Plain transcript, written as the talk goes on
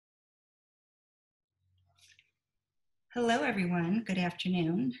Hello, everyone. Good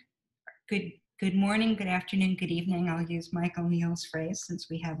afternoon. Good good morning, good afternoon, good evening. I'll use Michael Neill's phrase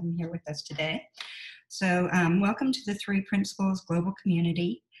since we have him here with us today. Welcome to the Three Principles Global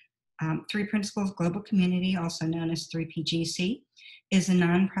Community. Three Principles Global Community, also known as 3PGC, is a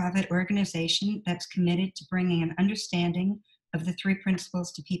nonprofit organization that's committed to bringing an understanding of the three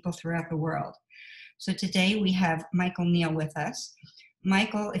principles to people throughout the world. So today we have Michael Neill with us.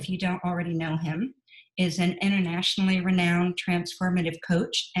 Michael, if you don't already know him, is an internationally renowned transformative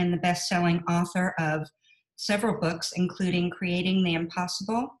coach and the best-selling author of several books, including Creating the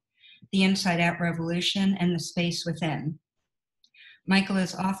Impossible, The Inside Out Revolution, and The Space Within. Michael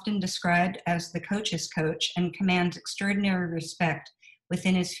is often described as the coach's coach and commands extraordinary respect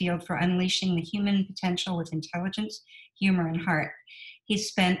within his field for unleashing the human potential with intelligence, humor, and heart. He's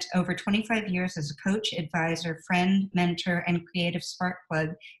spent over 25 years as a coach, advisor, friend, mentor, and creative spark plug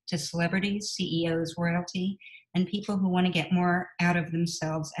to celebrities, CEOs, royalty, and people who want to get more out of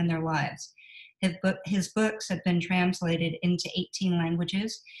themselves and their lives. His books have been translated into 18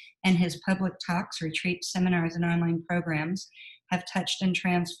 languages, and his public talks, retreats, seminars, and online programs have touched and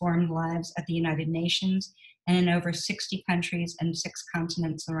transformed lives at the United Nations and in over 60 countries and 6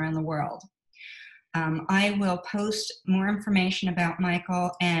 continents around the world. I will post more information about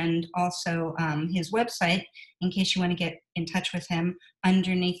Michael and also his website in case you want to get in touch with him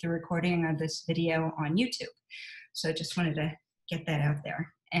underneath the recording of this video on YouTube. So just wanted to get that out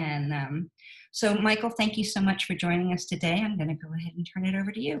there. And so Michael, thank you so much for joining us today. I'm going to go ahead and turn it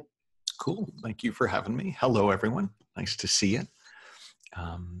over to you. Cool. Thank you for having me. Hello, everyone. Nice to see you.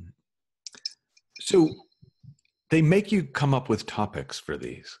 So they make you come up with topics for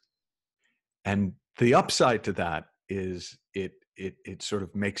these. And the upside to that is it sort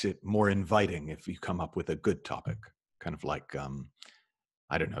of makes it more inviting if you come up with a good topic, kind of like,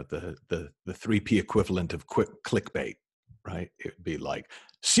 I don't know, the 3P equivalent of quick clickbait, right? It would be like,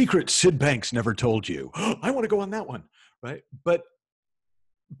 secret Sid Banks never told you. I want to go on that one, right? But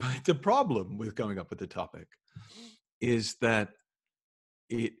the problem with coming up with the topic is that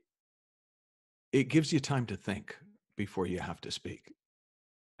it gives you time to think before you have to speak.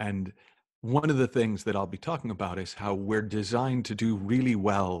 And one of the things that I'll be talking about is how we're designed to do really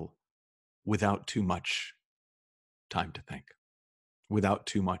well without too much time to think, without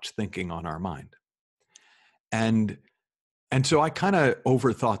too much thinking on our mind. And so I kind of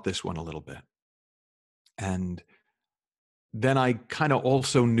overthought this one a little bit. And then I kind of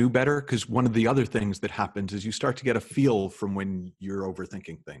also knew better, because one of the other things that happens is you start to get a feel from when you're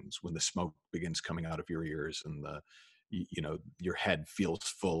overthinking things, when the smoke begins coming out of your ears and your head feels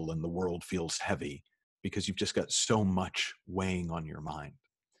full and the world feels heavy because you've just got so much weighing on your mind.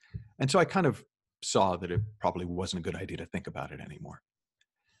 And so I kind of saw that it probably wasn't a good idea to think about it anymore.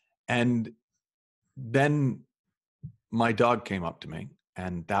 And then my dog came up to me,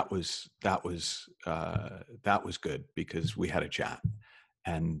 and that was good, because we had a chat,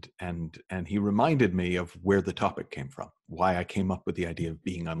 and he reminded me of where the topic came from, why I came up with the idea of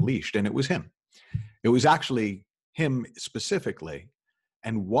being unleashed. And it was him. It was actually him specifically.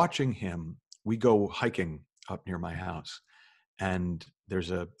 And watching him, we go hiking up near my house, and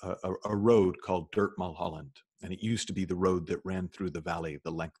there's a road called Dirt Mulholland, and it used to be the road that ran through the valley,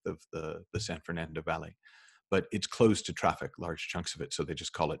 the length of the San Fernando Valley. But it's closed to traffic, large chunks of it, so they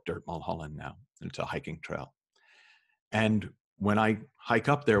just call it Dirt Mulholland now. It's a hiking trail. And when I hike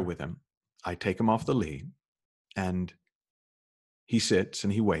up there with him, I take him off the lead, and he sits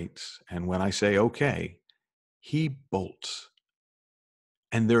and he waits. And when I say, okay, he bolts.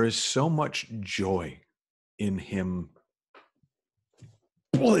 And there is so much joy in him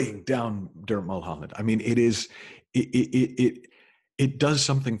bullying down Dirt Mulholland. I mean, it does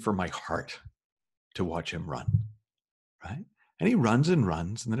something for my heart to watch him run, right? And he runs and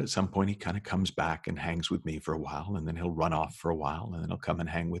runs, and then at some point he kind of comes back and hangs with me for a while, and then he'll run off for a while, and then he'll come and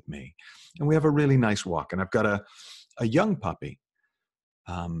hang with me. And we have a really nice walk. And I've got a young puppy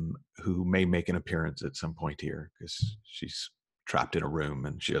who may make an appearance at some point here, because she's trapped in a room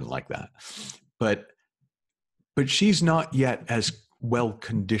and she doesn't like that. But she's not yet as well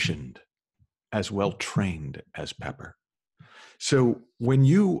conditioned, as well trained as Pepper. So when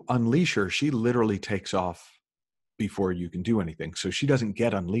you unleash her, she literally takes off before you can do anything. So she doesn't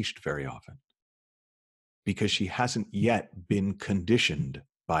get unleashed very often, because she hasn't yet been conditioned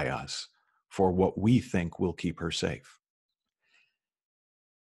by us for what we think will keep her safe.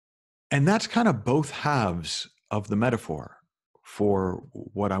 And that's kind of both halves of the metaphor for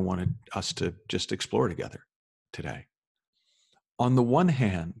what I wanted us to just explore together today. On the one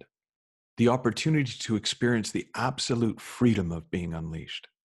hand, the opportunity to experience the absolute freedom of being unleashed.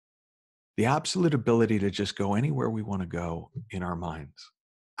 The absolute ability to just go anywhere we want to go in our minds,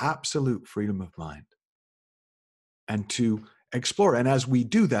 absolute freedom of mind, and to explore. And as we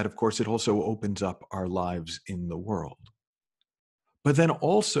do that, of course, it also opens up our lives in the world. But then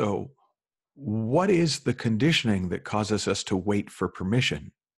also, what is the conditioning that causes us to wait for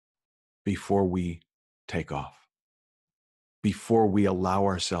permission before we take off, before we allow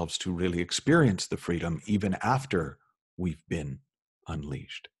ourselves to really experience the freedom, even after we've been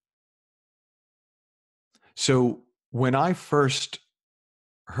unleashed? So when I first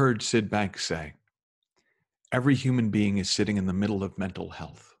heard Sid Banks say, every human being is sitting in the middle of mental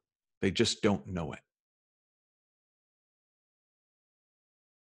health, they just don't know it,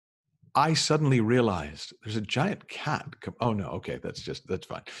 I suddenly realized there's a giant cat. Oh no, okay, that's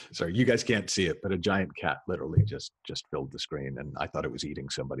fine. Sorry, you guys can't see it, but a giant cat literally just filled the screen, and I thought it was eating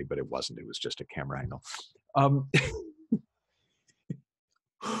somebody, but it wasn't. It was just a camera angle. Um,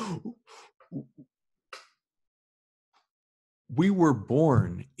 we were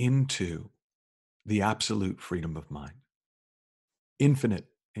born into the absolute freedom of mind, infinite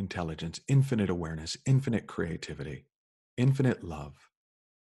intelligence, infinite awareness, infinite creativity, infinite love,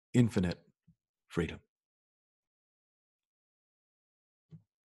 infinite freedom.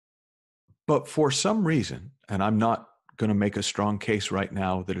 But for some reason, and I'm not going to make a strong case right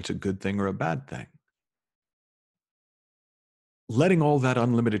now that it's a good thing or a bad thing, letting all that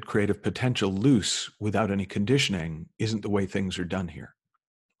unlimited creative potential loose without any conditioning isn't the way things are done here,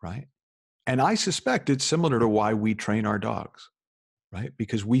 right? And I suspect it's similar to why we train our dogs, right?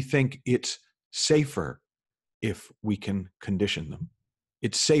 Because we think it's safer if we can condition them.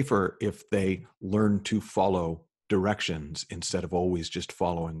 It's safer if they learn to follow directions instead of always just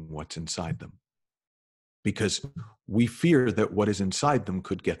following what's inside them. Because we fear that what is inside them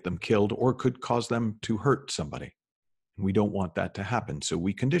could get them killed or could cause them to hurt somebody. We don't want that to happen. So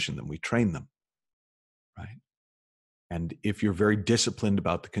we condition them, we train them, right? And if you're very disciplined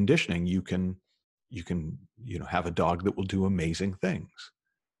about the conditioning, you can have a dog that will do amazing things.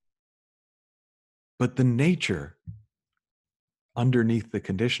 But the nature underneath the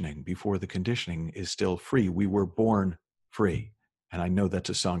conditioning, before the conditioning, is still free. We were born free. And I know that's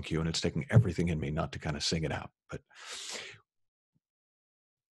a song cue, and it's taking everything in me not to kind of sing it out.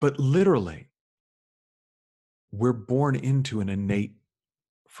 But literally, we're born into an innate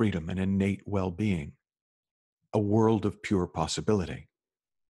freedom, an innate well-being, a world of pure possibility.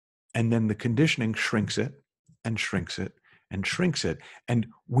 And then the conditioning shrinks it and shrinks it and shrinks it. And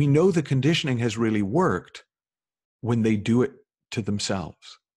we know the conditioning has really worked when they do it to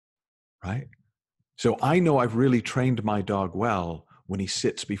themselves, right? So I know I've really trained my dog well when he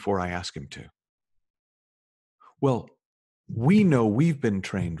sits before I ask him to. Well, we know we've been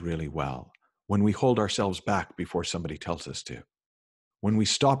trained really well when we hold ourselves back before somebody tells us to, when we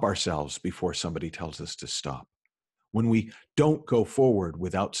stop ourselves before somebody tells us to stop, when we don't go forward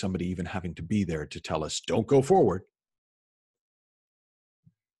without somebody even having to be there to tell us, don't go forward.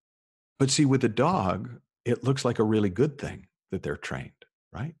 But see, with a dog, it looks like a really good thing that they're trained,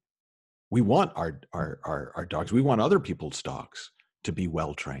 right? We want our dogs, we want other people's dogs to be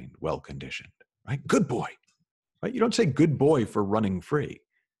well trained, well conditioned, right? Good boy, right? You don't say good boy for running free.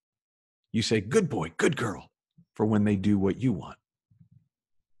 You say good boy, good girl for when they do what you want.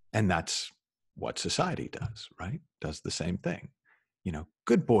 And that's what society does, right? Does the same thing.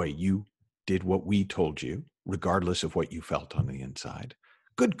 Good boy, you did what we told you, regardless of what you felt on the inside.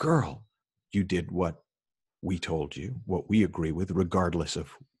 Good girl, you did what we told you, what we agree with, regardless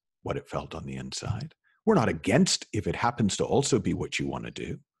of what it felt on the inside. We're not against if it happens to also be what you want to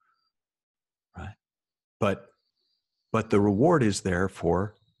do, right? But the reward is there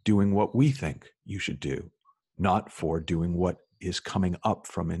for doing what we think you should do, not for doing what is coming up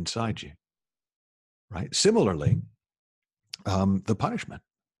from inside you, right? Similarly, the punishment,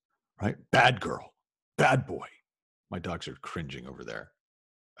 right? Bad girl, bad boy. My dogs are cringing over there.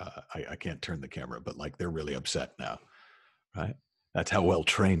 I can't turn the camera, but like they're really upset now, right? That's how well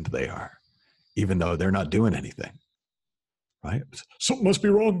trained they are, even though they're not doing anything, right? Something must be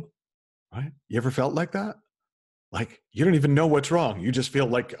wrong, right? You ever felt like that? Like you don't even know what's wrong. You just feel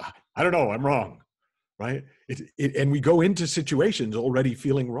like, I don't know, I'm wrong, right? And we go into situations already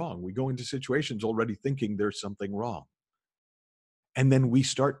feeling wrong. We go into situations already thinking there's something wrong. And then we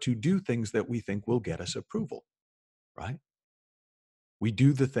start to do things that we think will get us approval, right? We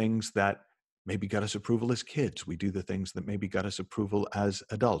do the things that maybe got us approval as kids. We do the things that maybe got us approval as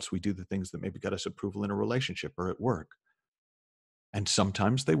adults. We do the things that maybe got us approval in a relationship or at work. And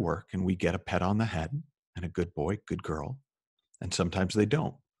sometimes they work and we get a pat on the head and a good boy, good girl. And sometimes they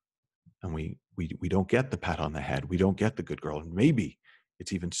don't. And we don't get the pat on the head. We don't get the good girl. And maybe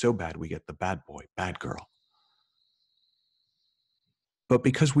It's even so bad we get the bad boy, bad girl. But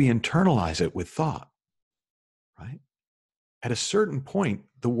because we internalize it with thought, right? At a certain point,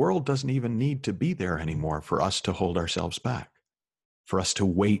 the world doesn't even need to be there anymore for us to hold ourselves back, for us to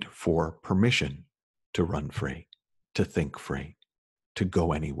wait for permission to run free, to think free, to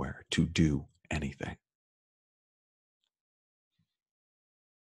go anywhere, to do anything.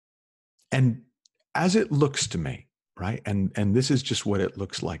 And as it looks to me, right? And this is just what it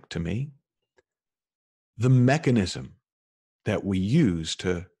looks like to me. The mechanism that we use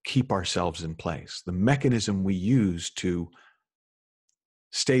to keep ourselves in place, the mechanism we use to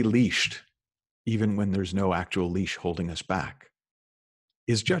stay leashed, even when there's no actual leash holding us back,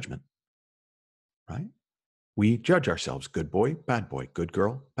 is judgment, right? We judge ourselves, good boy, good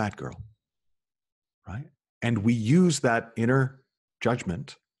girl, bad girl, right? And we use that inner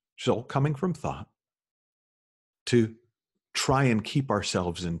judgment, still coming from thought, to try and keep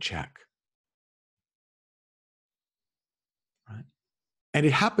ourselves in check, right? And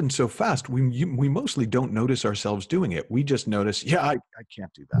it happens so fast, we mostly don't notice ourselves doing it. We just notice, yeah, I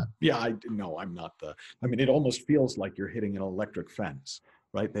can't do that. Yeah, no, I'm not I mean, it almost feels like you're hitting an electric fence,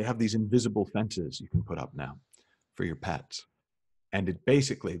 right? They have these invisible fences you can put up now for your pets. And it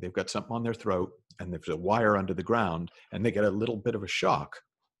basically, they've got something on their throat and there's a wire under the ground and they get a little bit of a shock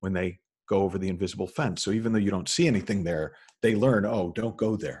when they go over the invisible fence. So even though you don't see anything there, they learn, oh, don't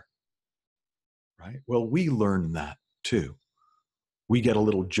go there, right? Well, we learn that too. We get a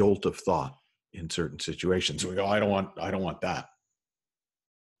little jolt of thought in certain situations. We go, I don't want that.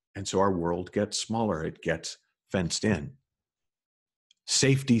 And so our world gets smaller. It gets fenced in.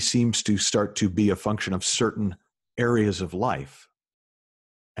 Safety seems to start to be a function of certain areas of life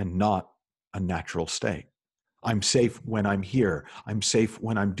and not a natural state. I'm safe when I'm here. I'm safe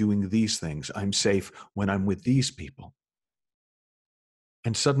when I'm doing these things. I'm safe when I'm with these people.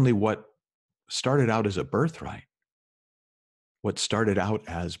 And suddenly what started out as a birthright, what started out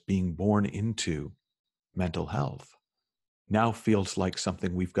as being born into mental health, now feels like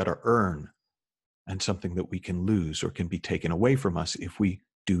something we've got to earn and something that we can lose or can be taken away from us if we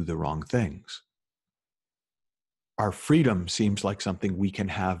do the wrong things. Our freedom seems like something we can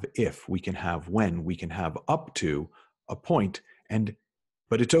have if, we can have when, we can have up to a point.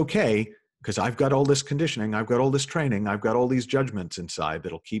 But it's okay because I've got all this conditioning, I've got all this training, I've got all these judgments inside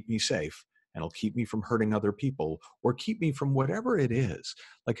that'll keep me safe and it'll keep me from hurting other people or keep me from whatever it is.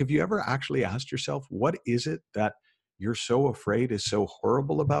 Like, have you ever actually asked yourself, what is it that you're so afraid is so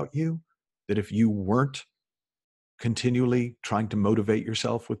horrible about you that if you weren't continually trying to motivate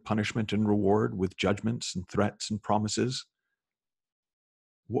yourself with punishment and reward, with judgments and threats and promises,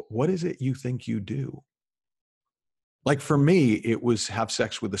 what is it you think you do? Like for me, it was have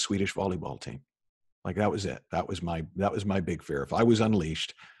sex with the Swedish volleyball team. Like that was it. That was my big fear. If I was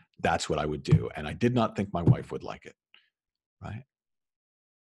unleashed, that's what I would do. And I did not think my wife would like it. Right?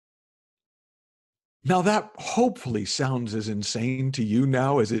 Now that hopefully sounds as insane to you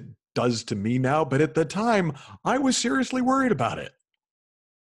now as it does to me now, but at the time I was seriously worried about it.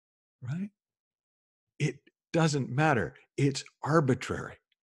 Right? It doesn't matter. It's arbitrary.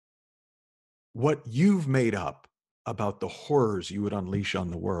 What you've made up about the horrors you would unleash on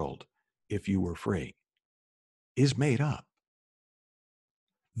the world if you were free is made up.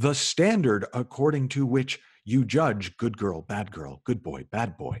 The standard according to which you judge good girl, good boy,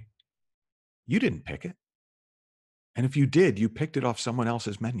 bad boy, you didn't pick it. And if you did, you picked it off someone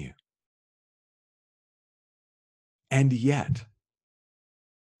else's menu. And yet,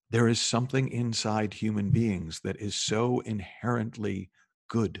 there is something inside human beings that is so inherently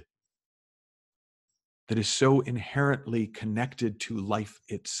good, that is so inherently connected to life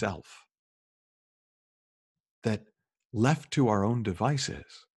itself, that left to our own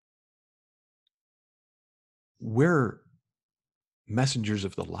devices, we're messengers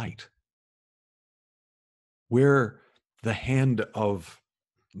of the light. We're the hand of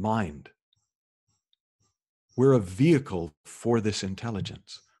mind. We're a vehicle for this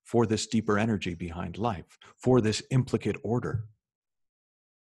intelligence, for this deeper energy behind life, for this implicate order.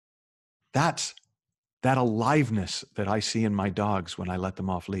 That's that aliveness that I see in my dogs when I let them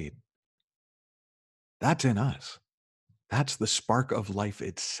off lead. That's in us. That's the spark of life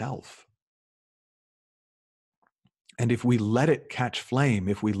itself. And if we let it catch flame,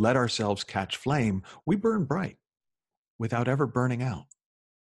 if we let ourselves catch flame, we burn bright without ever burning out.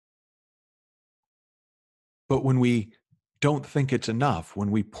 But when we don't think it's enough,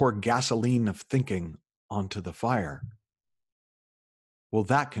 when we pour gasoline of thinking onto the fire, well,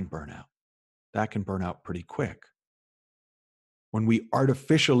 that can burn out. That can burn out pretty quick. When we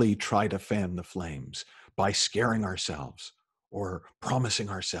artificially try to fan the flames by scaring ourselves or promising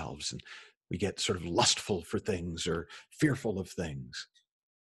ourselves, and we get sort of lustful for things or fearful of things.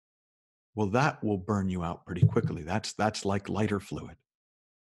 Well, that will burn you out pretty quickly. That's like lighter fluid.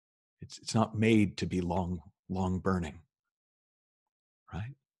 It's not made to be long burning,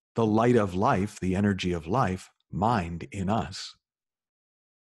 right? The light of life, the energy of life, mind in us,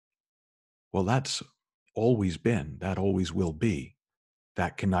 well, that's always been, that always will be.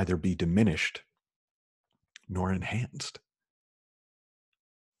 That can neither be diminished nor enhanced.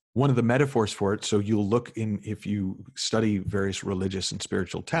 One of the metaphors for it, so you'll look in, if you study various religious and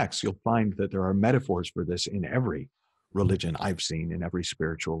spiritual texts, you'll find that there are metaphors for this in every religion I've seen, in every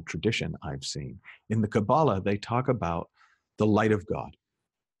spiritual tradition I've seen. In the Kabbalah, they talk about the light of God,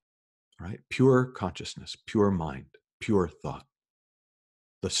 right? Pure consciousness, pure mind, pure thought,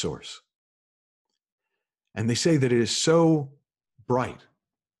 the source. And they say that it is so bright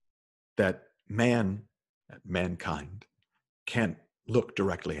that mankind can't look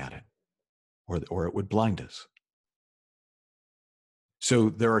directly at it, or it would blind us. So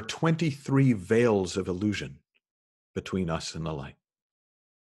there are 23 veils of illusion between us and the light,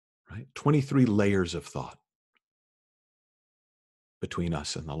 right? 23 layers of thought between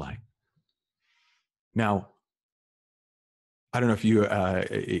us and the light. Now, I don't know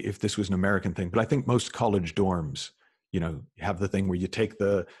if this was an American thing, but I think most college dorms, have the thing where you take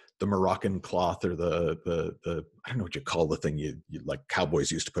the Moroccan cloth, or the I don't know what you call the thing you like cowboys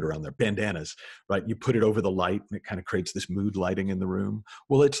used to put around their bandanas, right? You put it over the light and it kind of creates this mood lighting in the room.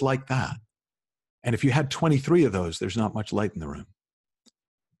 Well, it's like that. And if you had 23 of those, there's not much light in the room.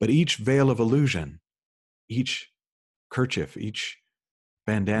 But each veil of illusion, each kerchief, each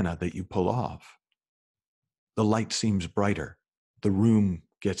bandana that you pull off, the light seems brighter. The room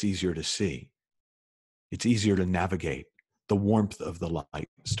gets easier to see. It's easier to navigate. The warmth of the light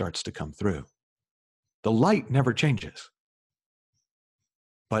starts to come through. The light never changes,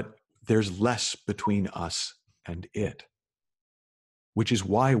 but there's less between us and it, which is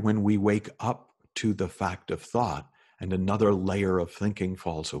why when we wake up to the fact of thought and another layer of thinking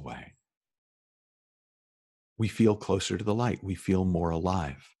falls away, we feel closer to the light. We feel more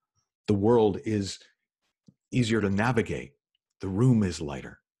alive. The world is easier to navigate. The room is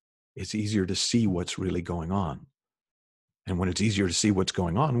lighter. It's easier to see what's really going on. And when it's easier to see what's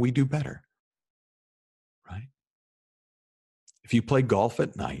going on, we do better, right? If you play golf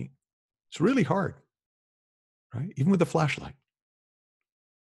at night, it's really hard, right? Even with a flashlight,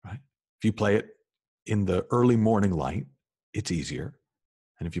 right? If you play it in the early morning light, it's easier.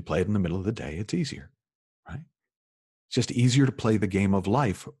 And if you play it in the middle of the day, it's easier, right? It's just easier to play the game of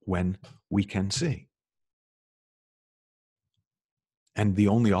life when we can see. And the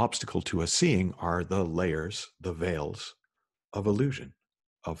only obstacle to us seeing are the layers, the veils of illusion,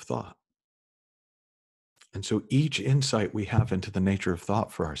 of thought. And so each insight we have into the nature of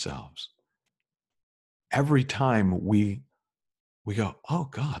thought for ourselves, every time we go, oh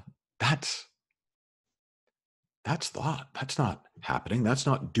God, that's thought. That's not happening. That's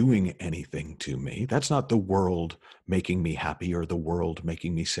not doing anything to me. That's not the world making me happy, or the world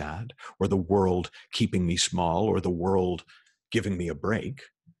making me sad, or the world keeping me small, or the world giving me a break.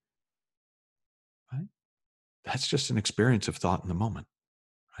 Right? That's just an experience of thought in the moment.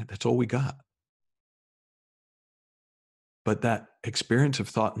 Right? That's all we got. But that experience of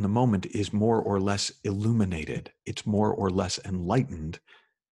thought in the moment is more or less illuminated. It's more or less enlightened,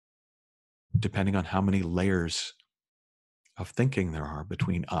 depending on how many layers of thinking there are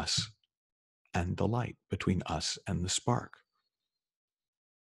between us and the light, between us and the spark.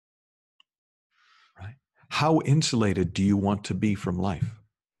 Right? How insulated do you want to be from life?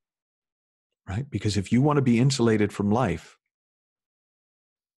 Right? Because if you want to be insulated from life,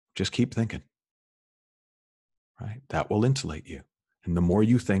 just keep thinking. Right? That will insulate you. And the more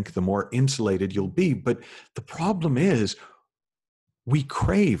you think, the more insulated you'll be. But the problem is, we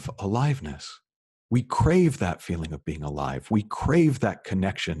crave aliveness. We crave that feeling of being alive. We crave that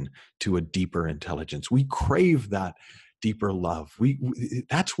connection to a deeper intelligence. We crave that deeper love.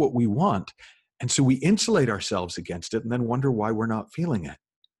 That's what we want. And so we insulate ourselves against it and then wonder why we're not feeling it.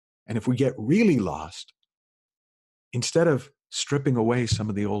 And if we get really lost, instead of stripping away some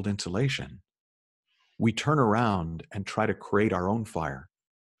of the old insulation, we turn around and try to create our own fire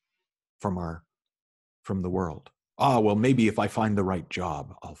from the world. Well, maybe if I find the right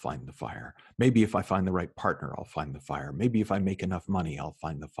job, I'll find the fire. Maybe if I find the right partner, I'll find the fire. Maybe if I make enough money, I'll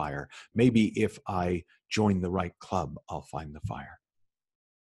find the fire. Maybe if I join the right club, I'll find the fire.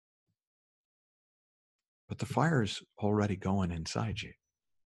 But the fire's already going inside you.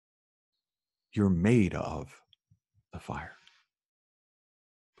 You're made of the fire.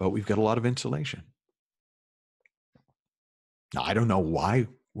 But we've got a lot of insulation. Now, I don't know why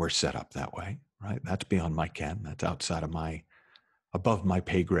we're set up that way, right? That's beyond my ken. That's outside of above my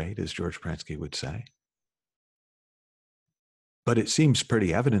pay grade, as George Pransky would say. But it seems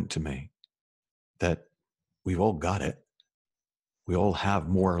pretty evident to me that we've all got it. We all have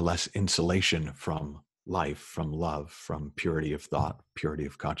more or less insulation from life, from love, from purity of thought, purity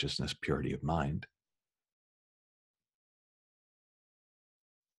of consciousness, purity of mind.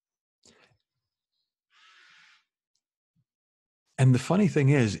 And the funny thing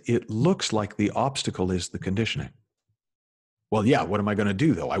is, it looks like the obstacle is the conditioning. Well, yeah, what am I going to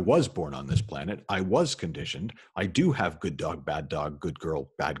do, though? I was born on this planet. I was conditioned. I do have good dog, good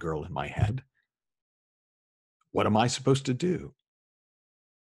girl, bad girl in my head. What am I supposed to do?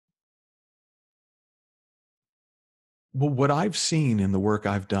 Well, what I've seen in the work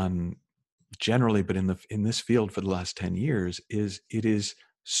I've done generally, but in this field for the last 10 years, is it is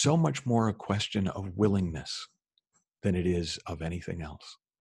so much more a question of willingness than it is of anything else.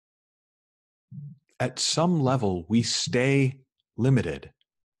 At some level, we stay limited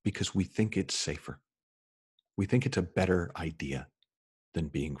because we think it's safer. We think it's a better idea than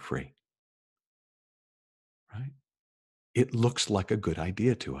being free, right? It looks like a good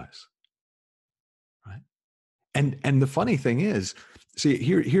idea to us, right? And the funny thing is, see,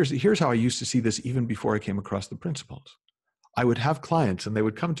 here's how I used to see this even before I came across the principles. I would have clients and they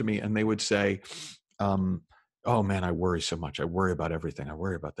would come to me and they would say, oh man, I worry so much. I worry about everything. I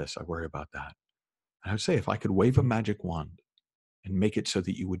worry about this. I worry about that. And I would say, if I could wave a magic wand and make it so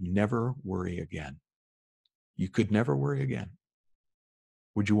that you would never worry again, you could never worry again,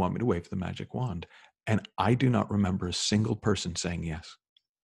 would you want me to wave the magic wand? And I do not remember a single person saying yes.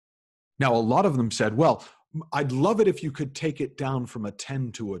 Now, a lot of them said, well, I'd love it if you could take it down from a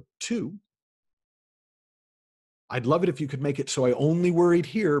 10 to a 2. I'd love it if you could make it so I only worried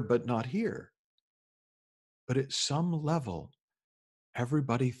here, but not here. But at some level,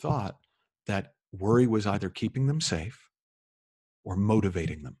 everybody thought that worry was either keeping them safe or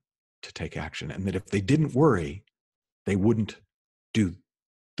motivating them to take action. And that if they didn't worry, they wouldn't do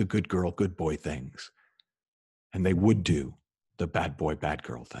the good girl, good boy things. And they would do the bad boy, bad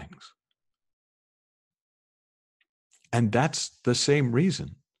girl things. And that's the same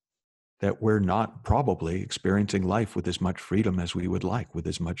reason that we're not probably experiencing life with as much freedom as we would like, with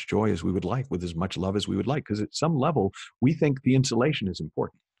as much joy as we would like, with as much love as we would like. Because at some level, we think the insulation is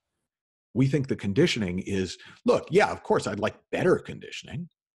important. We think the conditioning is, look, yeah, of course, I'd like better conditioning.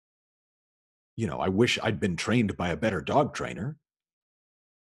 You know, I wish I'd been trained by a better dog trainer.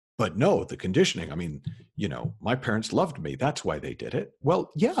 But no, the conditioning, I mean, you know, my parents loved me. That's why they did it.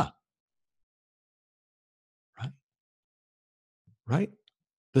 Well, yeah. Right. Right.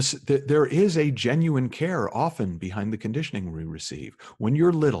 There is a genuine care often behind the conditioning we receive. When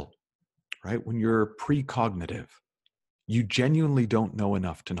you're little, right, when you're precognitive, you genuinely don't know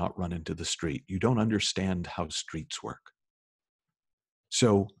enough to not run into the street. You don't understand how streets work.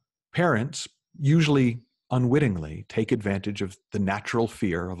 So parents, usually unwittingly, take advantage of the natural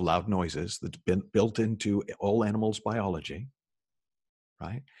fear of loud noises that's been built into all animals' biology,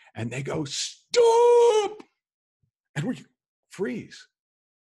 right? And they go, stop! And we freeze.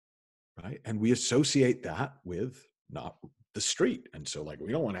 Right? And we associate that with not the street. And so, like,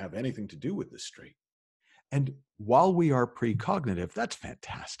 we don't want to have anything to do with the street. And while we are precognitive, that's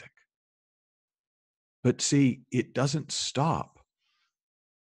fantastic. But see, it doesn't stop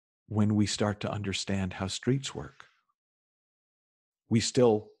when we start to understand how streets work. We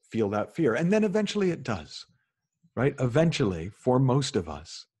still feel that fear. And then eventually it does, right? Eventually, for most of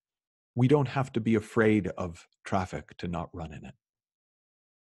us, we don't have to be afraid of traffic to not run in it,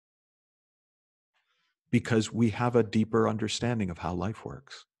 because we have a deeper understanding of how life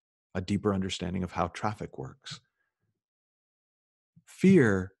works, a deeper understanding of how traffic works.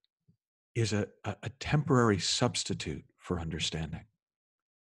 Fear is a temporary substitute for understanding.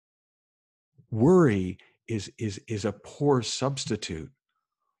 Worry is a poor substitute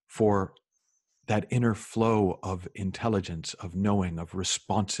for that inner flow of intelligence, of knowing, of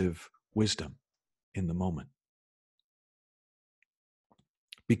responsive wisdom in the moment.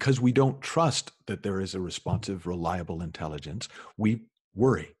 Because we don't trust that there is a responsive, reliable intelligence, we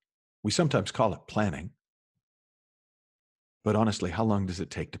worry. We sometimes call it planning. But honestly, how long does it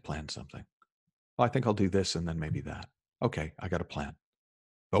take to plan something? Well, I think I'll do this and then maybe that. Okay, I got a plan.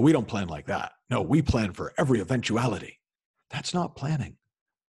 But we don't plan like that. No, we plan for every eventuality. That's not planning.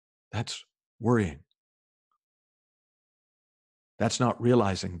 That's worrying. That's not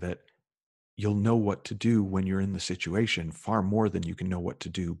realizing that you'll know what to do when you're in the situation far more than you can know what to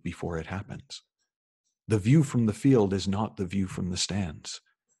do before it happens. The view from the field is not the view from the stands.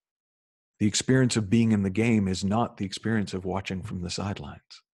 The experience of being in the game is not the experience of watching from the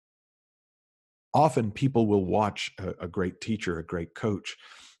sidelines. Often people will watch a great teacher, a great coach,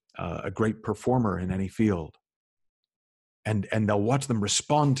 a great performer in any field, and they'll watch them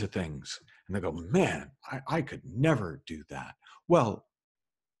respond to things, and they go, man, I could never do that. Well,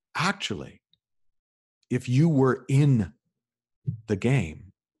 actually, if you were in the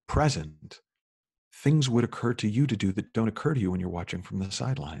game, present, things would occur to you to do that don't occur to you when you're watching from the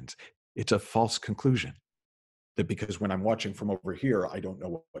sidelines. It's a false conclusion that because when I'm watching from over here, I don't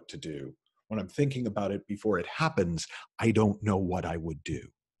know what to do. When I'm thinking about it before it happens, I don't know what I would do.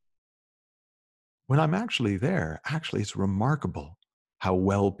 When I'm actually there, actually, it's remarkable how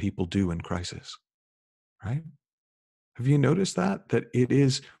well people do in crisis, right? Have you noticed that? That it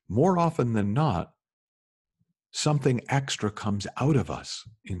is more often than not, something extra comes out of us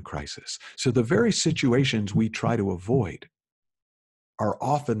in crisis. So the very situations we try to avoid are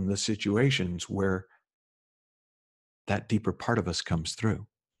often the situations where that deeper part of us comes through.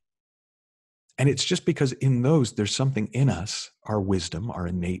 And it's just because in those, there's something in us, our wisdom, our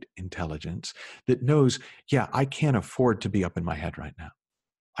innate intelligence, that knows, yeah, I can't afford to be up in my head right now.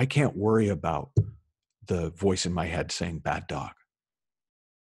 I can't worry about the voice in my head saying bad dog.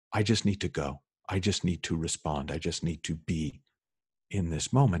 I just need to go. I just need to respond. I just need to be in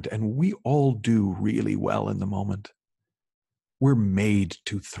this moment. And we all do really well in the moment. We're made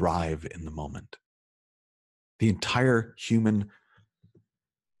to thrive in the moment. The entire human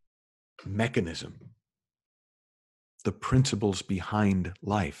mechanism, the principles behind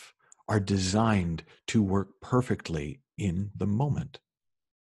life, are designed to work perfectly in the moment.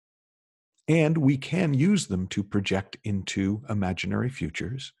 And we can use them to project into imaginary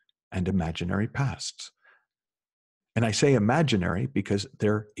futures and imaginary pasts. And I say imaginary because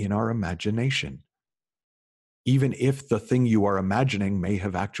they're in our imagination. Even if the thing you are imagining may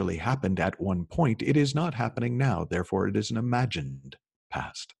have actually happened at one point, it is not happening now. Therefore, it is an imagined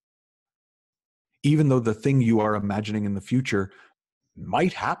past. Even though the thing you are imagining in the future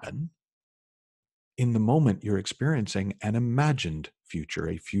might happen, in the moment you're experiencing an imagined future,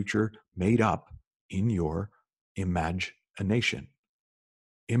 a future made up in your imagination.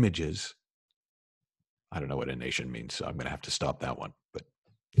 Images, I don't know what a nation means, so I'm going to have to stop that one. But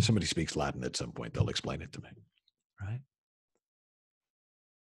if somebody speaks Latin at some point, they'll explain it to me, right?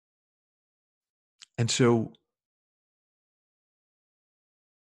 And so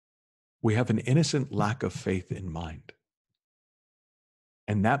we have an innocent lack of faith in mind.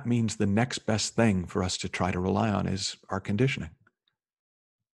 And that means the next best thing for us to try to rely on is our conditioning.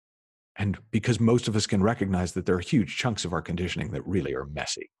 And because most of us can recognize that there are huge chunks of our conditioning that really are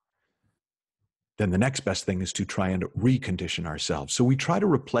messy, then the next best thing is to try and recondition ourselves. So we try to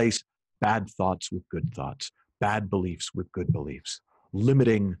replace bad thoughts with good thoughts, bad beliefs with good beliefs,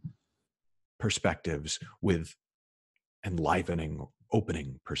 limiting perspectives with enlivening,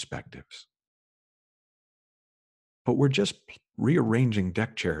 opening perspectives. But we're just rearranging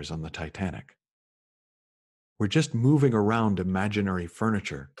deck chairs on the Titanic. We're just moving around imaginary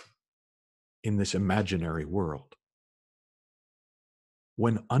furniture in this imaginary world,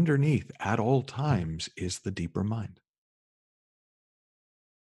 when underneath at all times is the deeper mind.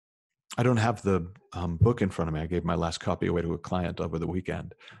 I don't have the book in front of me. I gave my last copy away to a client over the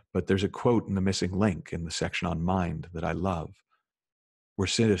weekend, but there's a quote in the missing link in the section on mind that I love, where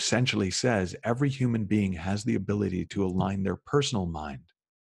it essentially says every human being has the ability to align their personal mind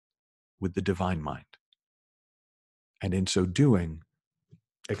with the divine mind, and in so doing,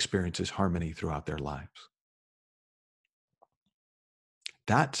 experiences harmony throughout their lives.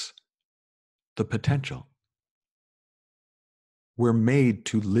 That's the potential. We're made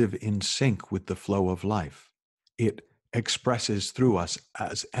to live in sync with the flow of life. It expresses through us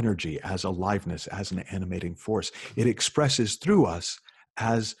as energy, as aliveness, as an animating force. It expresses through us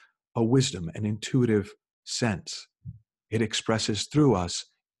as a wisdom, an intuitive sense. It expresses through us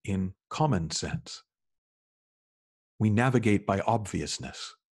in common sense. We navigate by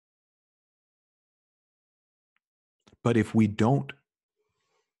obviousness. But if we don't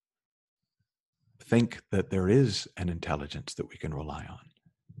think that there is an intelligence that we can rely on,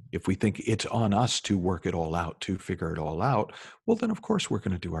 if we think it's on us to work it all out, to figure it all out, well, then of course we're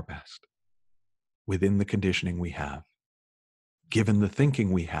going to do our best within the conditioning we have, given the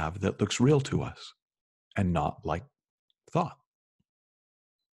thinking we have that looks real to us and not like thought.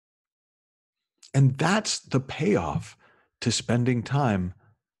 And that's the payoff to spending time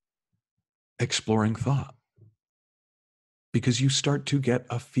exploring thought, because you start to get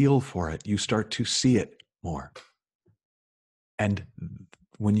a feel for it. You start to see it more. And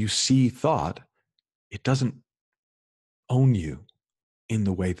when you see thought, it doesn't own you in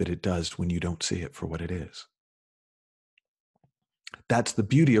the way that it does when you don't see it for what it is. That's the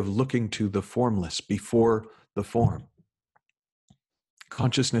beauty of looking to the formless before the form.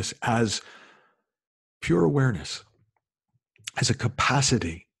 Consciousness as pure awareness, as a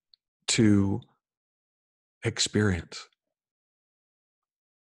capacity to experience.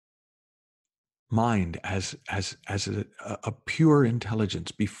 Mind as a pure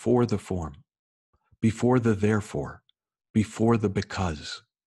intelligence before the form, before the therefore, before the because,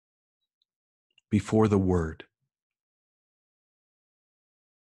 before the word.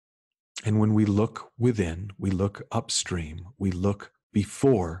 And when we look within, we look upstream, we look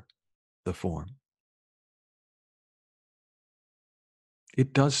before the form.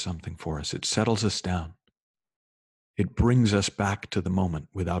 It does something for us. It settles us down. It brings us back to the moment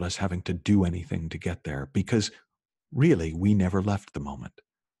without us having to do anything to get there, because really, we never left the moment.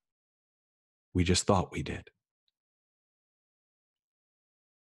 We just thought we did.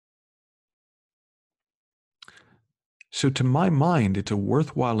 So to my mind, it's a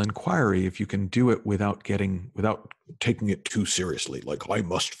worthwhile inquiry if you can do it without taking it too seriously, like I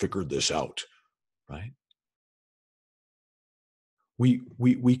must figure this out, right?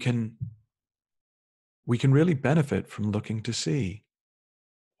 We can really benefit from looking to see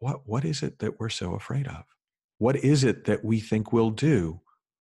what is it that we're so afraid of? What is it that we think we'll do,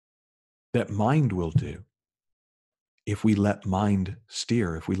 that mind will do, if we let mind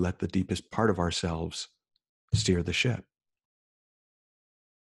steer, if we let the deepest part of ourselves steer the ship?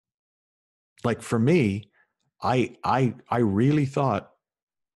 Like for me, I really thought,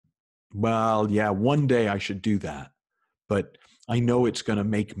 well, yeah, one day I should do that, but I know it's going to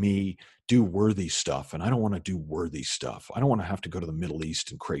make me do worthy stuff, and I don't want to do worthy stuff. I don't want to have to go to the Middle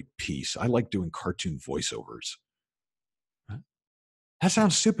East and create peace. I like doing cartoon voiceovers. Right? That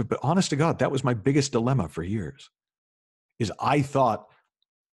sounds stupid, but honest to God, that was my biggest dilemma for years. Is I thought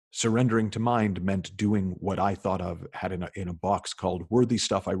surrendering to mind meant doing what I thought of had in a box called worthy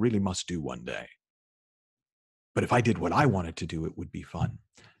stuff I really must do one day. But if I did what I wanted to do, it would be fun.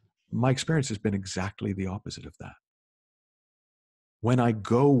 My experience has been exactly the opposite of that. When I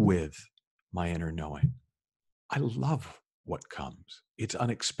go with my inner knowing, I love what comes. It's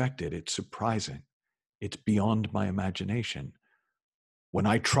unexpected. It's surprising. It's beyond my imagination. When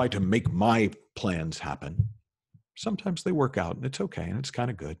I try to make my plans happen, sometimes they work out and it's okay and it's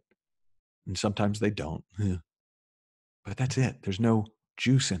kind of good. And sometimes they don't. But that's it. There's no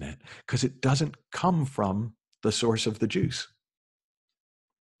juice in it because it doesn't come from the source of the juice.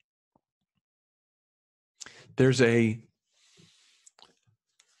 There's a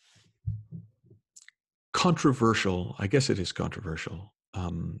controversial, I guess it is controversial,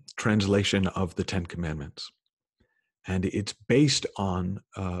 translation of the Ten Commandments. And it's based on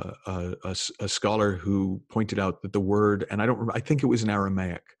a scholar who pointed out that the word, and I think it was in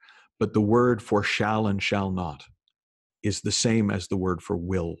Aramaic, but the word for shall and shall not is the same as the word for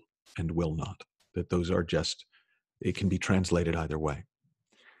will and will not, that those are just, it can be translated either way.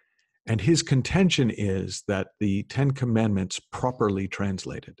 And his contention is that the Ten Commandments properly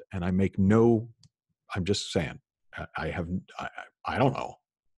translated, and I'm just saying, I don't know.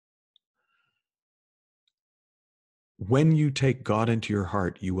 When you take God into your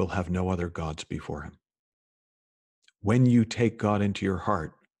heart, you will have no other gods before him. When you take God into your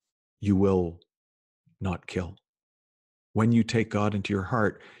heart, you will not kill. When you take God into your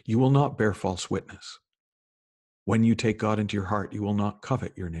heart, you will not bear false witness. When you take God into your heart, you will not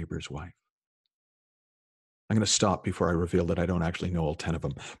covet your neighbor's wife. I'm going to stop before I reveal that I don't actually know all 10 of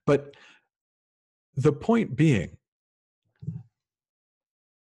them. But the point being,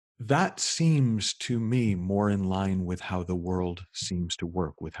 that seems to me more in line with how the world seems to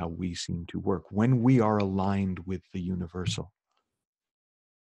work, with how we seem to work. When we are aligned with the universal,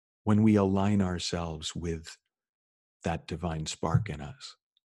 when we align ourselves with that divine spark in us,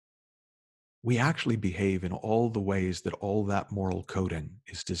 we actually behave in all the ways that all that moral coding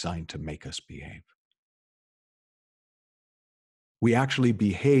is designed to make us behave. We actually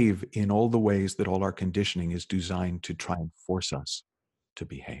behave in all the ways that all our conditioning is designed to try and force us to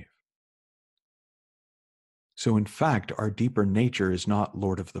behave. So in fact, our deeper nature is not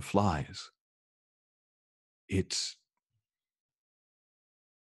Lord of the Flies. It's,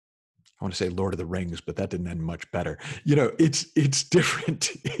 I want to say Lord of the Rings, but that didn't end much better. It's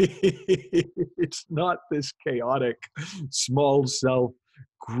different. It's not this chaotic, small self,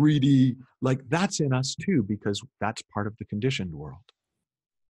 greedy, like that's in us too, because that's part of the conditioned world.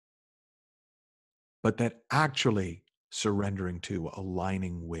 But that actually surrendering to,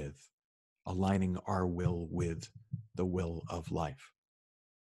 aligning our will with the will of life.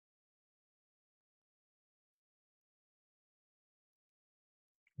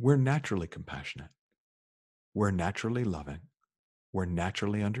 we're naturally compassionate. We're naturally loving. We're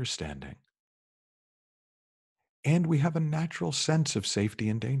naturally understanding. And we have a natural sense of safety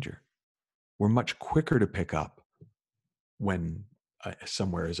and danger. We're much quicker to pick up when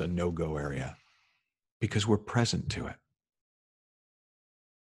somewhere is a no-go area because we're present to it.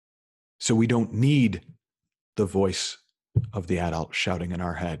 So we don't need the voice of the adult shouting in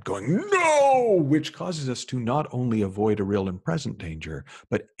our head, going, no, which causes us to not only avoid a real and present danger,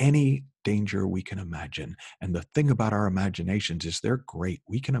 but any danger we can imagine. And the thing about our imaginations is they're great.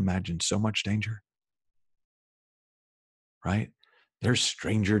 We can imagine so much danger, right? There's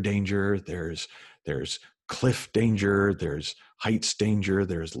stranger danger, there's cliff danger, there's heights danger,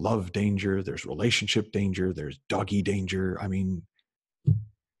 there's love danger, there's relationship danger, there's doggy danger. I mean,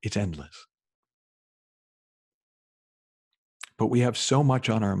 it's endless. But we have so much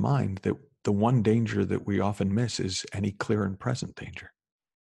on our mind that the one danger that we often miss is any clear and present danger.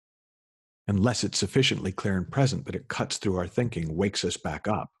 Unless it's sufficiently clear and present that it cuts through our thinking, wakes us back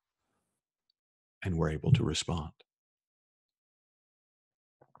up, and we're able to respond.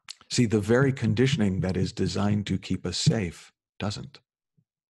 See, the very conditioning that is designed to keep us safe doesn't.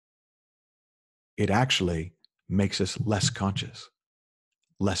 It actually makes us less conscious,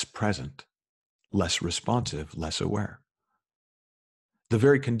 less present, less responsive, less aware. The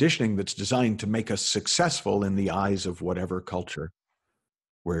very conditioning that's designed to make us successful in the eyes of whatever culture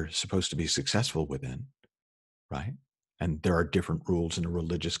we're supposed to be successful within, right? And there are different rules in a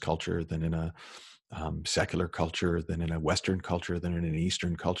religious culture than in a secular culture, than in a Western culture, than in an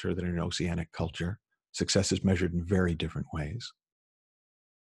Eastern culture, than in an Oceanic culture. Success is measured in very different ways,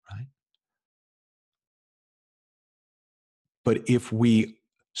 right? But if we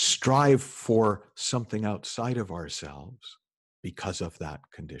strive for something outside of ourselves because of that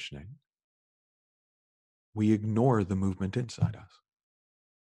conditioning, we ignore the movement inside us.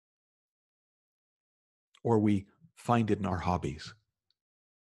 Or we find it in our hobbies.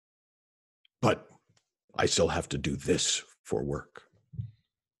 But I still have to do this for work.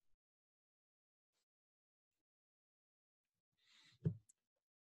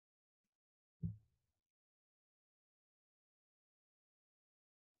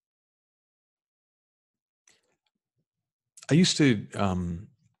 I used to,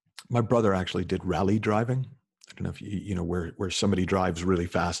 my brother actually did rally driving. I don't know if you know where somebody drives really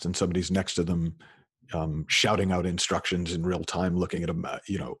fast and somebody's next to them shouting out instructions in real time, looking at them,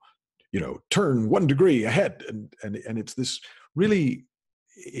 turn 1 degree ahead. And it's this really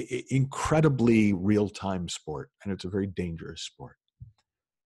incredibly real-time sport. And it's a very dangerous sport.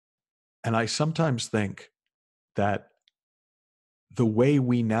 And I sometimes think that the way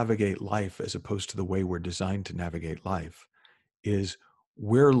we navigate life as opposed to the way we're designed to navigate life is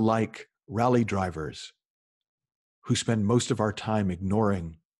we're like rally drivers who spend most of our time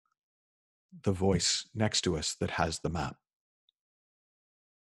ignoring the voice next to us that has the map.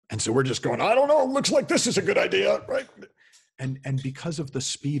 And so we're just going, I don't know, it looks like this is a good idea, right? And because of the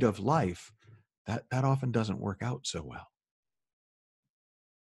speed of life, that often doesn't work out so well.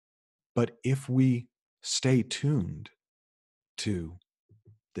 But if we stay tuned to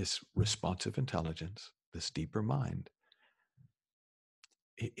this responsive intelligence, this deeper mind,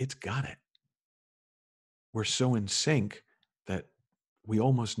 it's got it. We're so in sync that we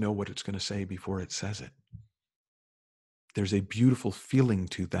almost know what it's going to say before it says it. There's a beautiful feeling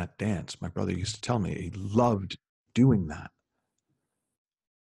to that dance. My brother used to tell me he loved doing that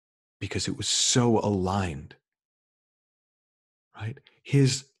because it was so aligned, right?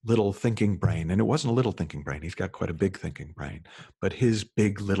 His little thinking brain, and it wasn't a little thinking brain, he's got quite a big thinking brain, but his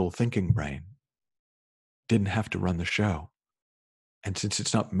big little thinking brain didn't have to run the show. And since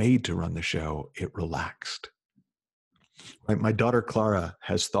it's not made to run the show, it relaxed. Right? My daughter Clara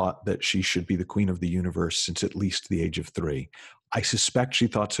has thought that she should be the queen of the universe since at least the age of 3. I suspect she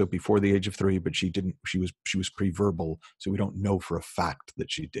thought so before the age of 3, but she didn't. She was pre-verbal, so we don't know for a fact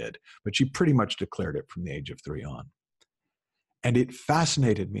that she did. But she pretty much declared it from the age of 3 on. And it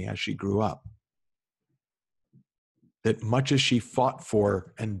fascinated me as she grew up that much as she fought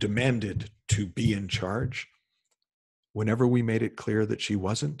for and demanded to be in charge, whenever we made it clear that she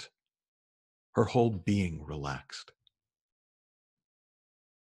wasn't, her whole being relaxed.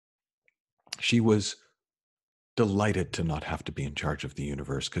 She was delighted to not have to be in charge of the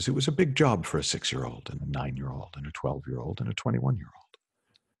universe because it was a big job for a 6-year-old and a 9-year-old and a 12-year-old and a 21-year-old.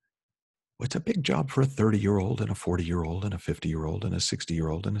 It's a big job for a 30-year-old and a 40-year-old and a 50-year-old and a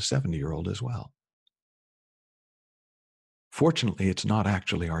 60-year-old and a 70-year-old as well. Fortunately, it's not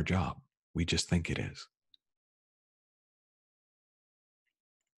actually our job. We just think it is.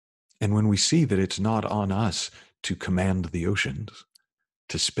 And when we see that it's not on us to command the oceans,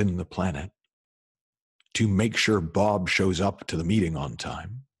 to spin the planet, to make sure Bob shows up to the meeting on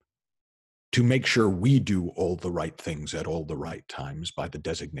time, to make sure we do all the right things at all the right times by the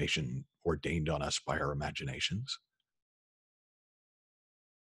designation ordained on us by our imaginations.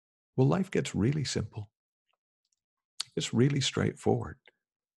 Well, life gets really simple. It's really straightforward.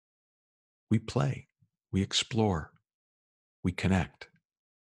 We play, we explore, we connect,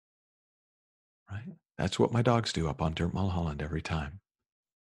 right? That's what my dogs do up on Dirt Mulholland every time.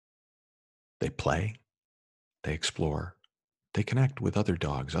 They play, they explore, they connect with other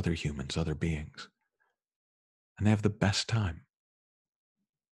dogs, other humans, other beings, and they have the best time.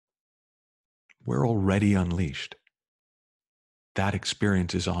 We're already unleashed. That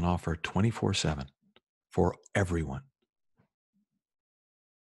experience is on offer 24/7 for everyone.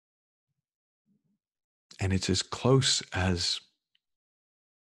 And it's as close as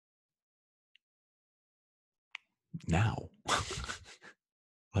now.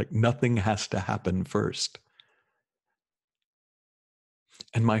 Like nothing has to happen first.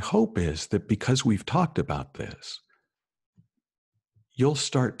 And my hope is that because we've talked about this, you'll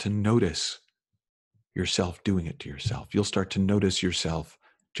start to notice yourself doing it to yourself. You'll start to notice yourself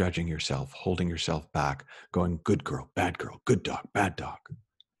judging yourself, holding yourself back, going, good girl, bad girl, good dog, bad dog.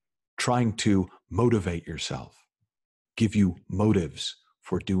 Trying to motivate yourself, give you motives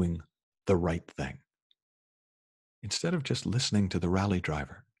for doing the right thing. Instead of just listening to the rally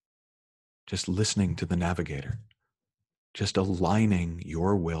driver, just listening to the navigator, just aligning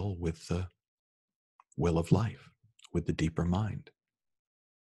your will with the will of life, with the deeper mind,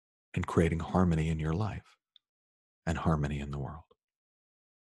 and creating harmony in your life and harmony in the world.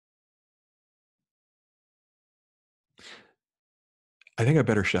 I think I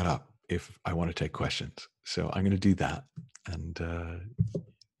better shut up if I want to take questions. So I'm going to do that. And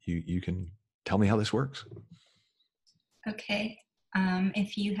you can tell me how this works. Okay.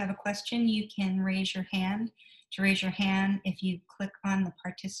 If you have a question, you can raise your hand. To raise your hand, if you click on the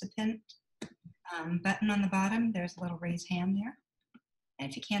participant button on the bottom, there's a little raise hand there. And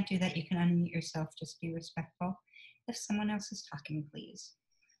if you can't do that, you can unmute yourself. Just be respectful. If someone else is talking, please.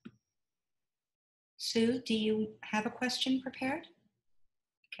 Sue, do you have a question prepared?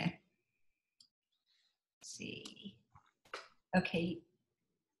 Okay. Let's see. Okay.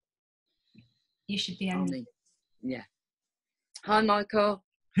 You should be on. Yeah. Hi, Michael.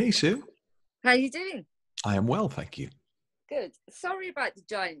 Hey, Sue. How you doing? I am well, thank you. Good. Sorry about the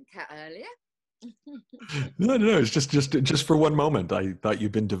giant cat earlier. No. It's just for one moment. I thought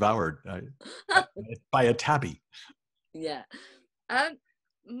you'd been devoured by a tabby. Yeah.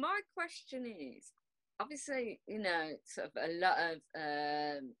 My question is, obviously, sort of a lot of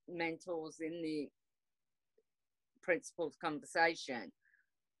mentors in the principles conversation,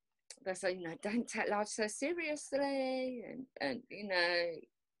 they say, don't take life so seriously and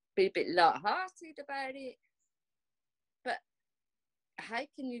be a bit light-hearted about it. But how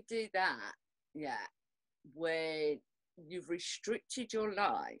can you do that, when you've restricted your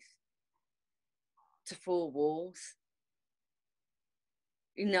life to 4 walls?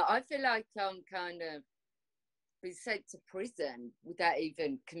 I feel like I'm kind of been sent to prison without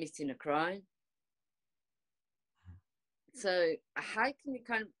even committing a crime. So how can you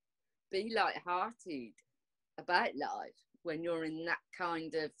kind of be light-hearted about life when you're in that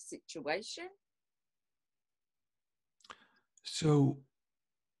kind of situation? So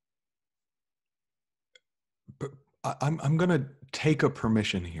I'm going to take a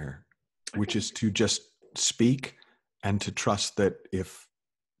permission here, which is to just speak and to trust that if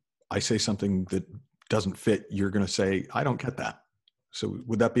I say something that doesn't fit, you're going to say, I don't get that. So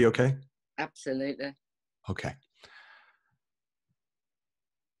would that be okay? Absolutely. Okay.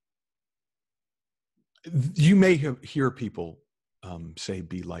 You may hear people say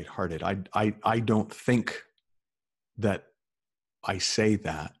be lighthearted. I don't think that I say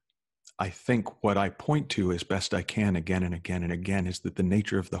that. I think what I point to as best I can again and again and again is that the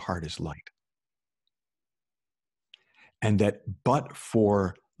nature of the heart is light. And that but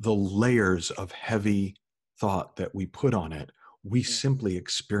for the layers of heavy thought that we put on it, we simply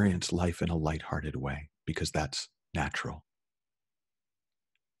experience life in a lighthearted way because that's natural.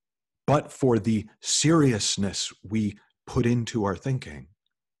 But for the seriousness we put into our thinking,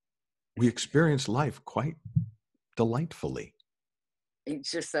 we experience life quite delightfully.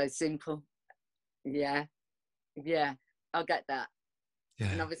 It's just so simple. Yeah, I'll get that. Yeah.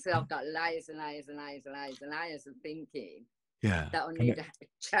 And obviously I've got layers and layers and layers and layers and layers of thinking that I need a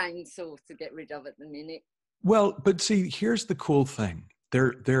chainsaw to get rid of at the minute. Well, but see, here's the cool thing.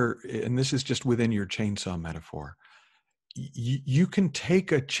 There, and this is just within your chainsaw metaphor. You can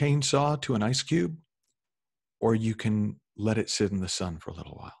take a chainsaw to an ice cube, or you can let it sit in the sun for a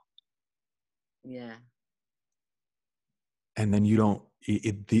little while. Yeah. And then you don't,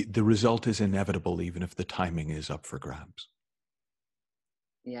 the result is inevitable, even if the timing is up for grabs.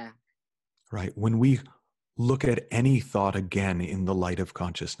 Yeah. Right? When we look at any thought again in the light of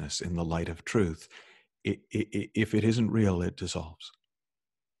consciousness, in the light of truth, if it isn't real, it dissolves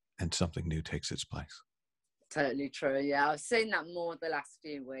and something new takes its place. Totally true. Yeah, I've seen that more the last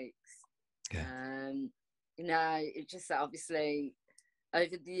few weeks. Yeah. You know, it just obviously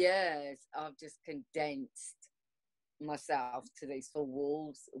over the years I've just condensed myself to these 4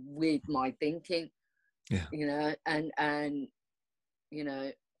 walls with my thinking. Yeah. You know, and you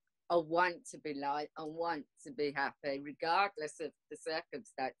know, I want to be light. I want to be happy, regardless of the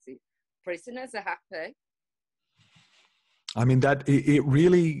circumstances. Prisoners are happy. I mean, that it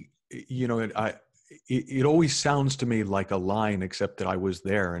really, you know, it always sounds to me like a line, except that I was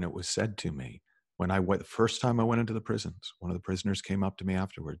there and it was said to me when I went the first time I went into the prisons. One of the prisoners came up to me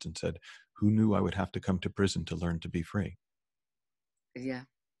afterwards and said, "Who knew I would have to come to prison to learn to be free?" Yeah.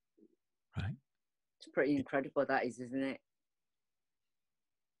 Right. It's pretty incredible, that is, isn't it?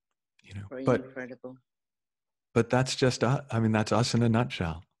 You know, Pretty but incredible. But that's just us. I mean, that's us in a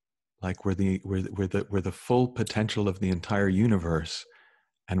nutshell. Like we're the full potential of the entire universe,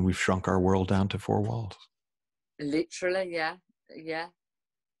 and we've shrunk our world down to 4 walls. Literally, yeah, yeah.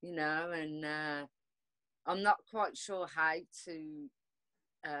 You know, and I'm not quite sure how to,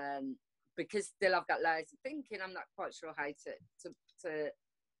 because still I've got layers of thinking. I'm not quite sure how to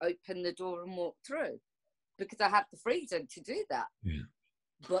open the door and walk through, because I have the freedom to do that. Yeah.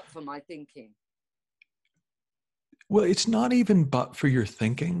 But for my thinking. Well, it's not even but for your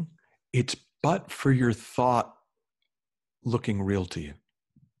thinking. It's but for your thought looking real to you.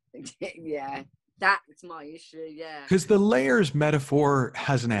 Yeah, that's my issue, yeah. Because the layers metaphor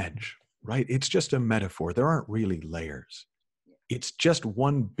has an edge, right? It's just a metaphor. There aren't really layers. It's just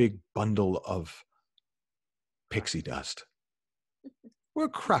one big bundle of pixie dust. Well,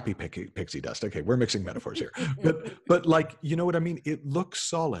 crappy pixie dust. Okay, we're mixing metaphors here. But like, you know what I mean? It looks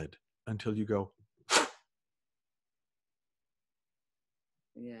solid until you go,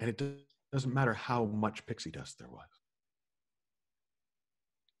 yeah. And it doesn't matter how much pixie dust there was.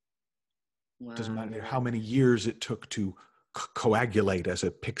 Wow, It doesn't matter yeah. how many years it took to coagulate as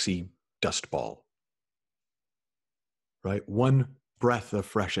a pixie dust ball. Right? One breath of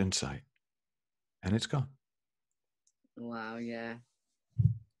fresh insight, and it's gone. Wow, yeah.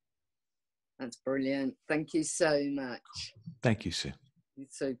 That's brilliant. Thank you so much. Thank you, Sue. You're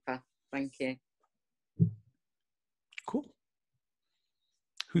super. Thank you. Cool.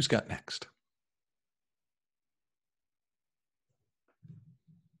 Who's got next?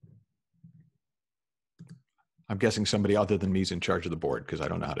 I'm guessing somebody other than me is in charge of the board because I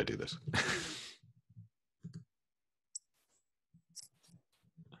don't know how to do this.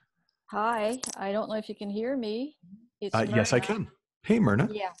 Hi, I don't know if you can hear me. It's yes, I Myrna. can. Hey, Myrna.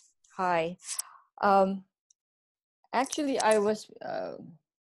 Yeah, hi. Actually, I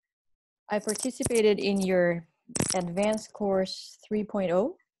participated in your advanced course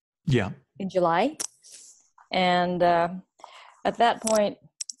 3.0 Yeah. in July. And at that point,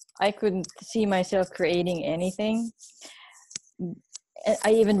 I couldn't see myself creating anything.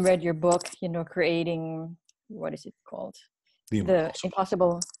 I even read your book, you know, creating, what is it called? The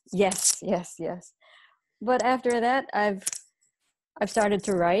impossible. Yes. But after that, I've started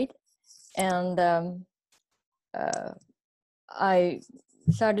to write, and I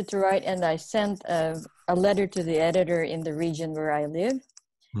started to write, and I sent a letter to the editor in the region where I live.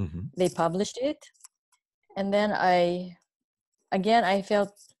 Mm-hmm. They published it, and then I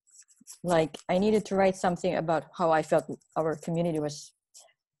felt like I needed to write something about how I felt our community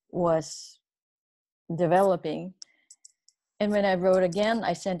was developing. And when I wrote again,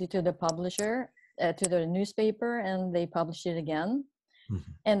 I sent it to the publisher, to the newspaper, and they published it again.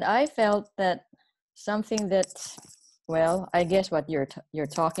 Mm-hmm. And I felt that something that, well, I guess what you're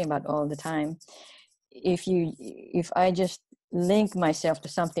talking about all the time. If I just link myself to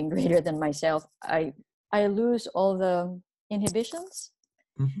something greater than myself, I lose all the inhibitions.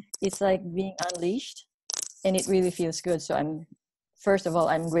 Mm-hmm. It's like being unleashed, and it really feels good. So first of all,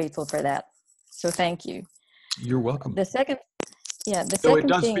 I'm grateful for that. So thank you. You're welcome. The second So it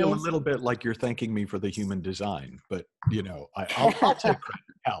does feel a little bit like you're thanking me for the human design, but you know, I'll take credit.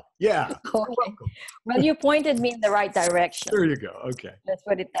 Hell, yeah. Okay. Well, you pointed me in the right direction. There you go. Okay. Let's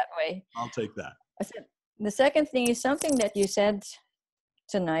put it that way. I'll take that. The second thing is something that you said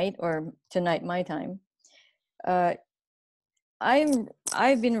tonight my time.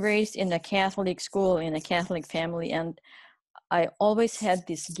 I've been raised in a Catholic school, in a Catholic family, and I always had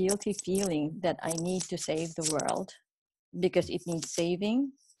this guilty feeling that I need to save the world. because it needs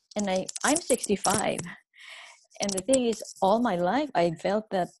saving. And I'm 65. And the thing is, all my life, I felt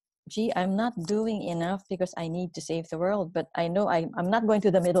that, gee, I'm not doing enough because I need to save the world. But I know I'm not going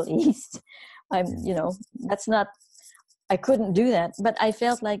to the Middle East. That's not, I couldn't do that. But I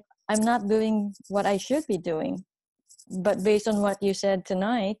felt like I'm not doing what I should be doing. But based on what you said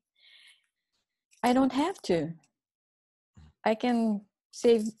tonight, I don't have to. I can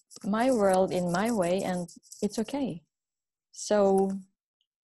save my world in my way, and it's okay. So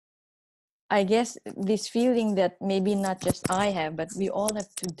I guess this feeling that maybe not just I have, but we all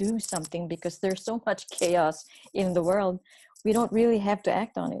have to do something because there's so much chaos in the world. We don't really have to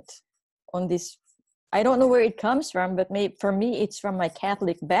act on it. On this, I don't know where it comes from, but for me, it's from my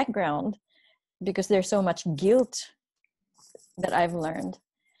Catholic background because there's so much guilt that I've learned.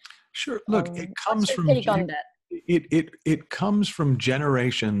 Sure. Look, it comes what's your from take on that? it comes from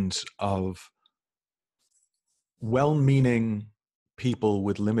generations of well-meaning people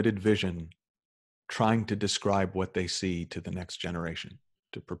with limited vision trying to describe what they see to the next generation,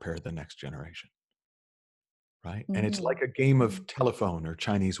 to prepare the next generation. Right? And it's like a game of telephone or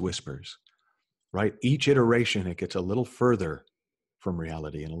Chinese whispers, right? Each iteration, it gets a little further from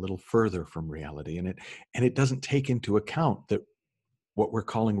reality and a little further from reality. And it doesn't take into account that what we're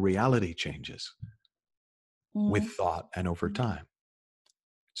calling reality changes with thought and over time.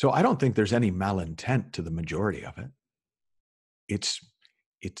 So I don't think there's any malintent to the majority of it. It's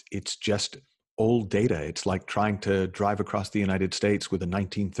just old data. It's like trying to drive across the United States with a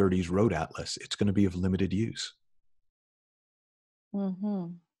 1930s road atlas. It's going to be of limited use.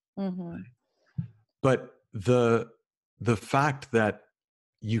 But the fact that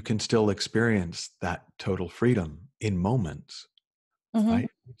you can still experience that total freedom in moments, right?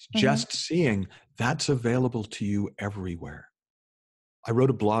 It's just seeing that's available to you everywhere. I wrote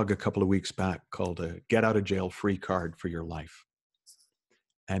a blog a couple of weeks back called a Get Out of Jail Free Card for Your Life.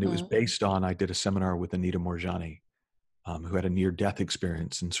 And it was based on, I did a seminar with Anita Morjani, who had a near-death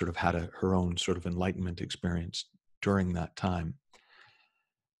experience and sort of had her own sort of enlightenment experience during that time.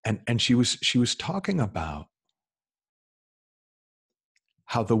 And she was talking about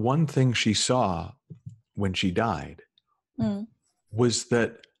how the one thing she saw when she died was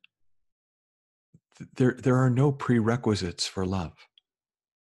that there are no prerequisites for love.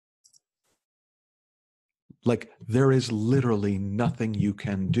 Like there is literally nothing you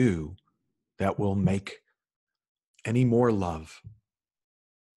can do that will make any more love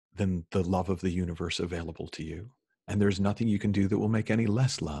than the love of the universe available to you. And there's nothing you can do that will make any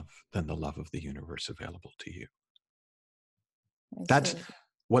less love than the love of the universe available to you. That's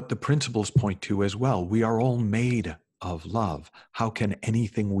what the principles point to as well. We are all made of love. How can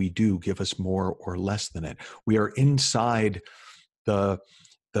anything we do give us more or less than it? We are inside the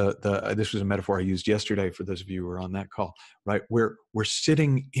this was a metaphor I used yesterday for those of you who were on that call, right? We're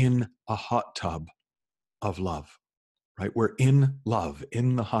sitting in a hot tub of love, right? We're in love,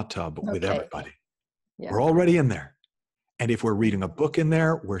 in the hot tub with everybody. Yeah. We're already in there. And if we're reading a book in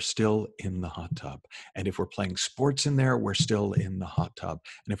there, we're still in the hot tub. And if we're playing sports in there, we're still in the hot tub.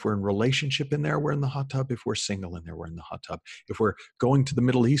 And if we're in relationship in there, we're in the hot tub. If we're single in there, we're in the hot tub. If we're going to the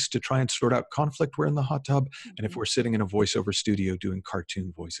Middle East to try and sort out conflict, we're in the hot tub. And if we're sitting in a voiceover studio doing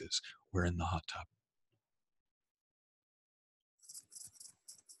cartoon voices, we're in the hot tub.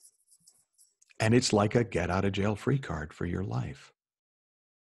 And it's like a get out of jail free card for your life,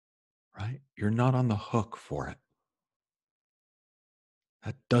 right? You're not on the hook for it.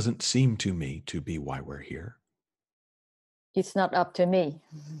 That doesn't seem to me to be why we're here. It's not up to me.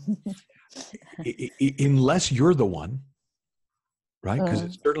 Unless you're the one, right? Because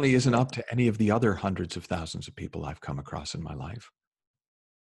it certainly isn't up to any of the other hundreds of thousands of people I've come across in my life.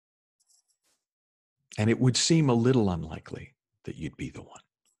 And it would seem a little unlikely that you'd be the one.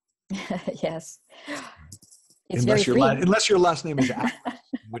 Yes. Unless your last name is Atlas,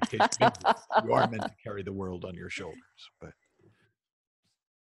 in which case maybe you are meant to carry the world on your shoulders. But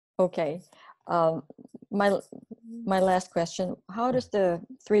okay. My last question, how does the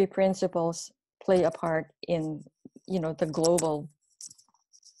three principles play a part in, the global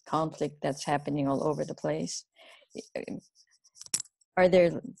conflict that's happening all over the place? Are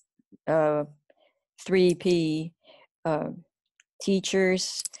there 3P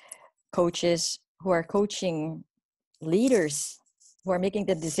teachers, coaches who are coaching leaders who are making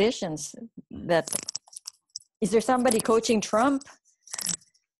the decisions? Is there somebody coaching Trump?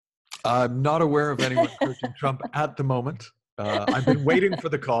 I'm not aware of anyone coaching Trump at the moment. I've been waiting for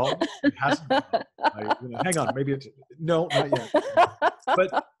the call. It hasn't come. Hang on, maybe it's no, not yet.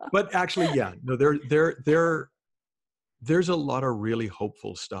 But actually, yeah, no. There's a lot of really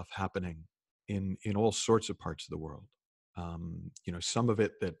hopeful stuff happening in all sorts of parts of the world. You know, some of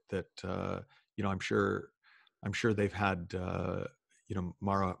it that you know, I'm sure they've had you know,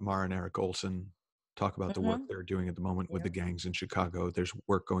 Mara and Eric Olson talk about the work they're doing at the moment with the gangs in Chicago. There's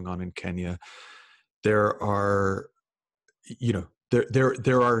work going on in Kenya. There are, you know,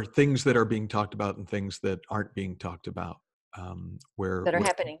 there are things that are being talked about and things that aren't being talked about, where That are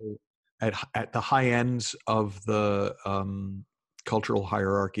happening at the high ends of the cultural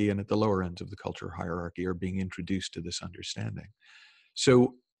hierarchy and at the lower ends of the cultural hierarchy are being introduced to this understanding.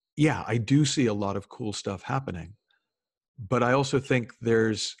 So yeah, I do see a lot of cool stuff happening, but I also think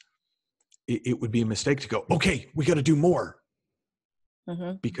it would be a mistake to go, okay, we got to do more,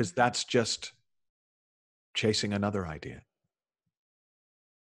 because that's just chasing another idea.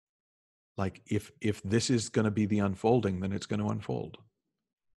 Like if this is going to be the unfolding, then it's going to unfold.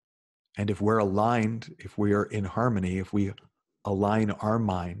 And if we're aligned, if we are in harmony, if we align our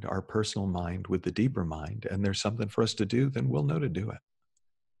mind, our personal mind with the deeper mind, and there's something for us to do, then we'll know to do it.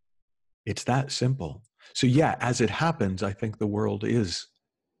 It's that simple. So yeah, as it happens, I think the world is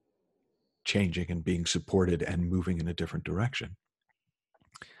changing and being supported and moving in a different direction.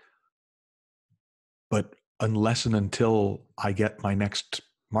 But unless and until I get my next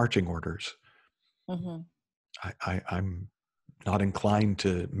marching orders, I'm not inclined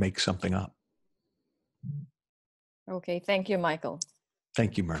to make something up. Okay, thank you, Michael.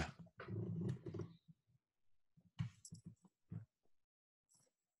 Thank you, Myrna.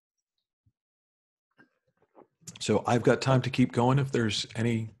 So I've got time to keep going if there's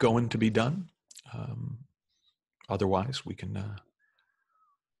any going to be done. Otherwise, we can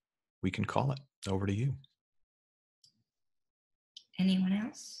call it. Over to you. Anyone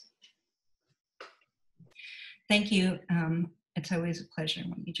else? Thank you. It's always a pleasure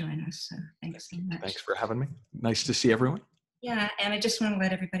when you join us. So thanks so much. Thanks for having me. Nice to see everyone. Yeah, and I just want to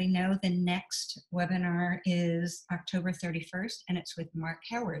let everybody know the next webinar is October 31st, and it's with Mark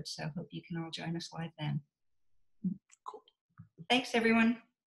Howard. So I hope you can all join us live then. Cool. Thanks, everyone.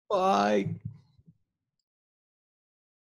 Bye.